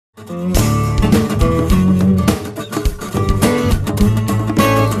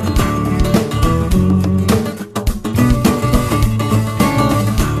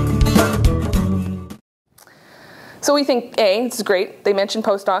So we think, A, this is great. They mention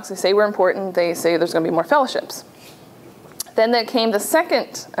postdocs. They say we're important. They say there's going to be more fellowships. Then there came the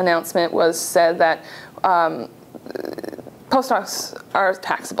second announcement, was said that postdocs are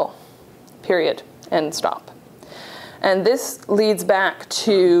taxable, period, and stop. And this leads back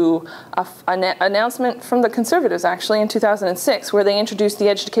to an announcement from the Conservatives, actually, in 2006, where they introduced the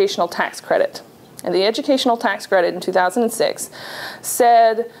educational tax credit. And the educational tax credit in 2006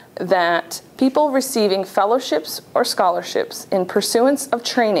 said that people receiving fellowships or scholarships in pursuance of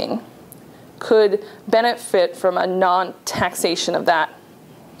training could benefit from a non-taxation of that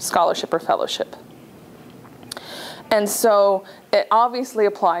scholarship or fellowship. And so it obviously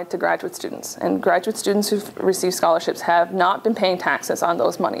applied to graduate students. And graduate students who've received scholarships have not been paying taxes on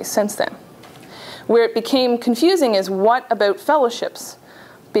those monies since then. Where it became confusing is, what about fellowships?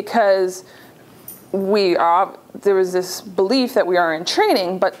 Because there was this belief that we are in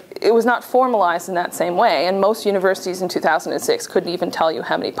training, but it was not formalized in that same way. And most universities in 2006 couldn't even tell you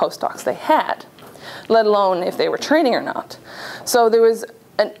how many postdocs they had, let alone if they were training or not. So there was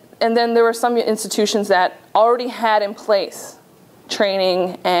and then there were some institutions that already had in place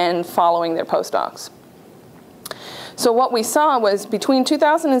training and following their postdocs. So what we saw was, between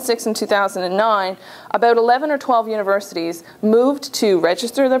 2006 and 2009, about 11 or 12 universities moved to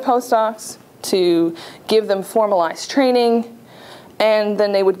register their postdocs, to give them formalized training, and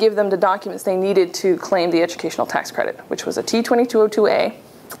then they would give them the documents they needed to claim the educational tax credit, which was a T2202A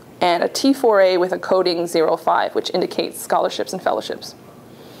and a T4A with a coding 05, which indicates scholarships and fellowships.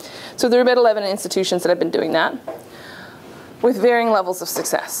 So there are about 11 institutions that have been doing that, with varying levels of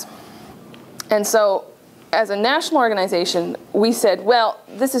success. And so, as a national organization, we said, well,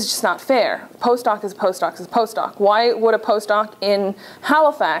 this is just not fair. Postdoc is a postdoc is a postdoc. Why would a postdoc in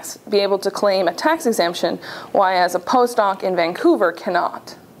Halifax be able to claim a tax exemption, why as a postdoc in Vancouver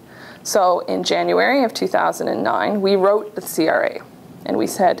cannot? So in January of 2009, we wrote the CRA, and we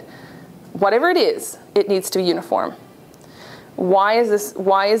said, whatever it is, it needs to be uniform. Why is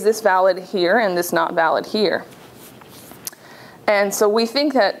this valid here and this not valid here? And so we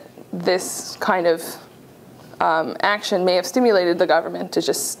think that this kind of action may have stimulated the government to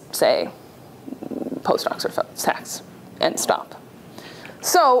just say postdocs are taxed and stop.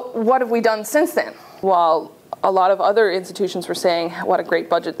 So what have we done since then? While a lot of other institutions were saying what a great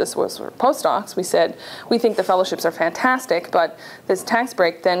budget this was for postdocs, we said we think the fellowships are fantastic, but this tax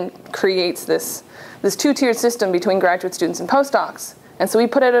break then creates this two-tiered system between graduate students and postdocs. And so we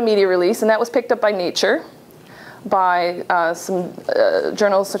put out a media release, and that was picked up by Nature, by some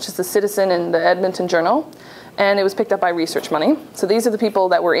journals such as The Citizen and the Edmonton Journal, and it was picked up by Research Money. So these are the people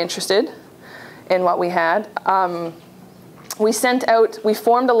that were interested in what we had. We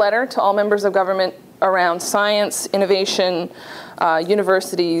formed a letter to all members of government around science, innovation,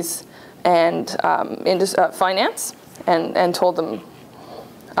 universities, and finance, and told them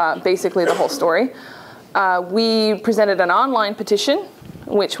basically the whole story. We presented an online petition,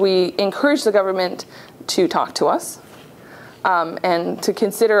 which we encouraged the government to talk to us and to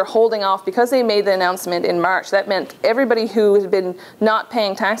consider holding off, because they made the announcement in March. That meant everybody who had been not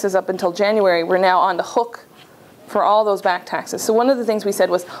paying taxes up until January were now on the hook for all those back taxes. So one of the things we said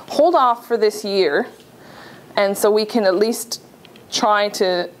was, hold off for this year, and so we can at least try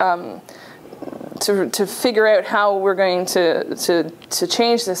to figure out how we're going to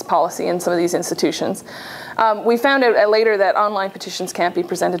change this policy in some of these institutions. We found out later that online petitions can't be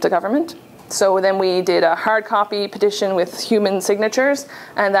presented to government. So then we did a hard copy petition with human signatures,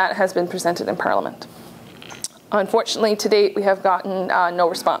 and that has been presented in Parliament. Unfortunately, to date, we have gotten no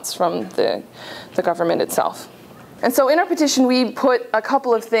response from the government itself. And so in our petition, we put a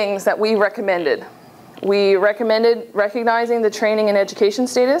couple of things that we recommended. We recommended recognizing the training and education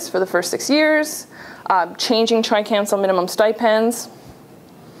status for the first 6 years, changing tri-council minimum stipends,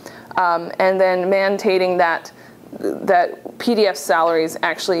 and then mandating that PDF salaries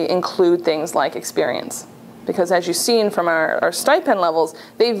actually include things like experience. Because as you've seen from our stipend levels,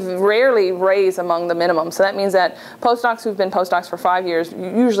 they rarely raise among the minimum. So that means that postdocs who've been postdocs for 5 years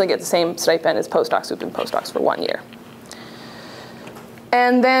usually get the same stipend as postdocs who've been postdocs for 1 year.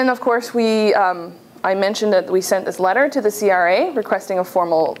 And then, of course, I mentioned that we sent this letter to the CRA requesting a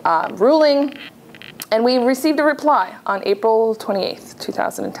formal ruling, and we received a reply on April 28th,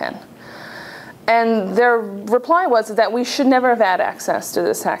 2010. And their reply was that we should never have had access to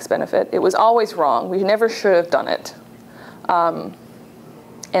this tax benefit. It was always wrong. We never should have done it.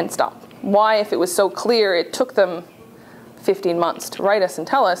 And stop. Why, if it was so clear, it took them 15 months to write us and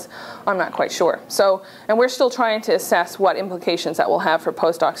tell us, I'm not quite sure. So, and we're still trying to assess what implications that will have for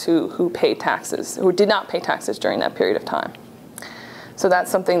postdocs who paid taxes, who did not pay taxes during that period of time. So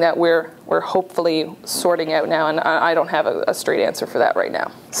that's something that we're hopefully sorting out now, and I don't have a straight answer for that right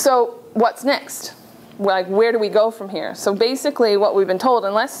now. So what's next? Like, where do we go from here? So basically what we've been told,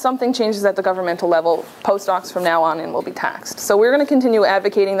 unless something changes at the governmental level, postdocs from now on in will be taxed. So we're going to continue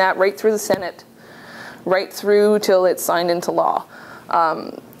advocating that right through the Senate, right through till it's signed into law.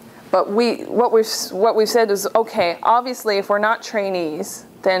 But what we've said is, okay, obviously if we're not trainees,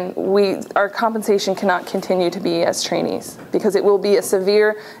 then our compensation cannot continue to be as trainees, because it will be a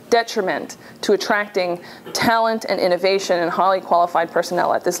severe detriment to attracting talent and innovation and highly qualified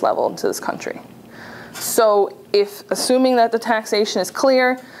personnel at this level into this country. So assuming that the taxation is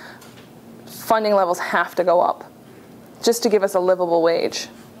clear, funding levels have to go up just to give us a livable wage.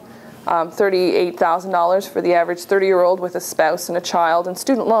 $38,000 for the average 30-year-old with a spouse and a child and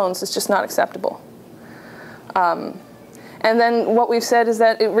student loans is just not acceptable. And then what we've said is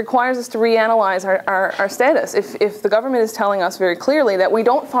that it requires us to reanalyze our status. If the government is telling us very clearly that we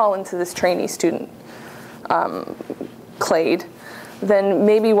don't fall into this trainee student clade, then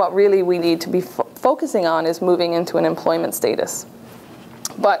maybe what really we need to be focusing on is moving into an employment status.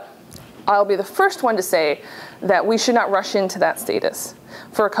 But I'll be the first one to say that we should not rush into that status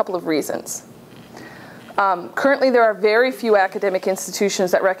for a couple of reasons. Currently, there are very few academic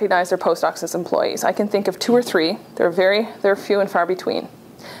institutions that recognize their postdocs as employees. I can think of 2 or 3. They're few and far between.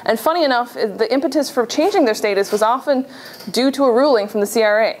 And funny enough, the impetus for changing their status was often due to a ruling from the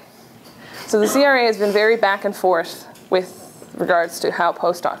CRA. So the CRA has been very back and forth with regards to how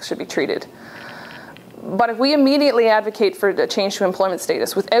postdocs should be treated. But if we immediately advocate for a change to employment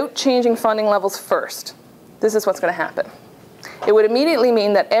status without changing funding levels first, this is what's going to happen. It would immediately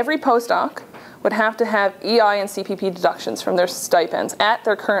mean that every postdoc would have to have EI and CPP deductions from their stipends at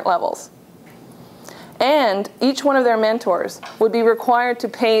their current levels. And each one of their mentors would be required to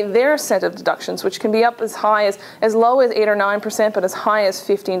pay their set of deductions, which can be up as high as low as 8 or 9%, but as high as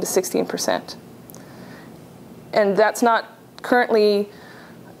 15 to 16%. And that's not currently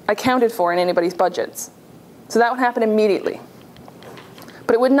accounted for in anybody's budgets. So that would happen immediately.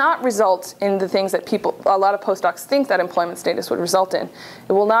 But it would not result in the things that a lot of postdocs think that employment status would result in.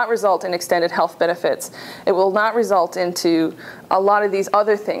 It will not result in extended health benefits. It will not result into a lot of these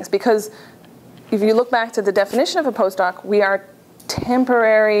other things. Because if you look back to the definition of a postdoc, we are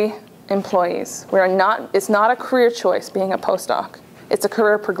temporary employees. It's not a career choice being a postdoc. It's a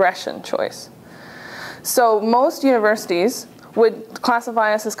career progression choice. So most universities would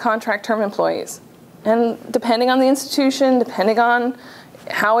classify us as contract term employees. And depending on the institution, depending on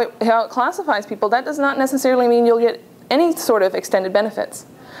how it classifies people, that does not necessarily mean you'll get any sort of extended benefits.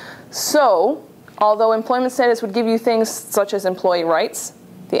 So, although employment status would give you things such as employee rights,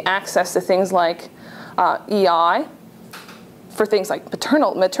 the access to things like EI, for things like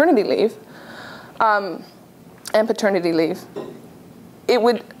maternity leave, and paternity leave, it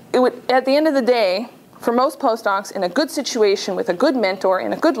would, at the end of the day, for most postdocs in a good situation with a good mentor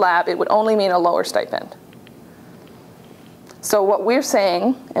in a good lab, it would only mean a lower stipend. So what we're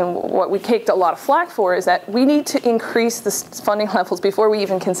saying, and what we kicked a lot of flack for, is that we need to increase the funding levels before we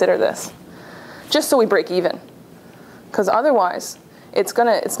even consider this, just so we break even. Because otherwise, it's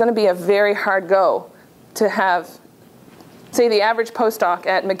gonna be a very hard go to have, say, the average postdoc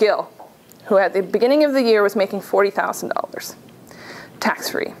at McGill, who at the beginning of the year was making $40,000,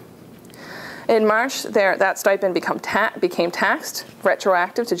 tax-free. In March, that stipend became taxed,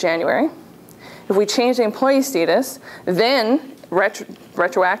 retroactive to January. If we change the employee status, then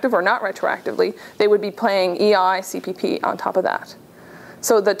retroactive or not retroactively, they would be paying EI, CPP on top of that.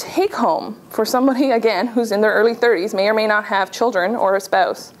 So the take home for somebody, again, who's in their early 30s, may or may not have children or a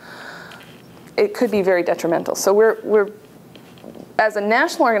spouse, it could be very detrimental. So we're as a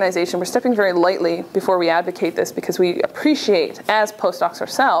national organization, we're stepping very lightly before we advocate this, because we appreciate, as postdocs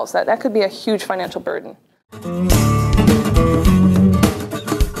ourselves, that could be a huge financial burden.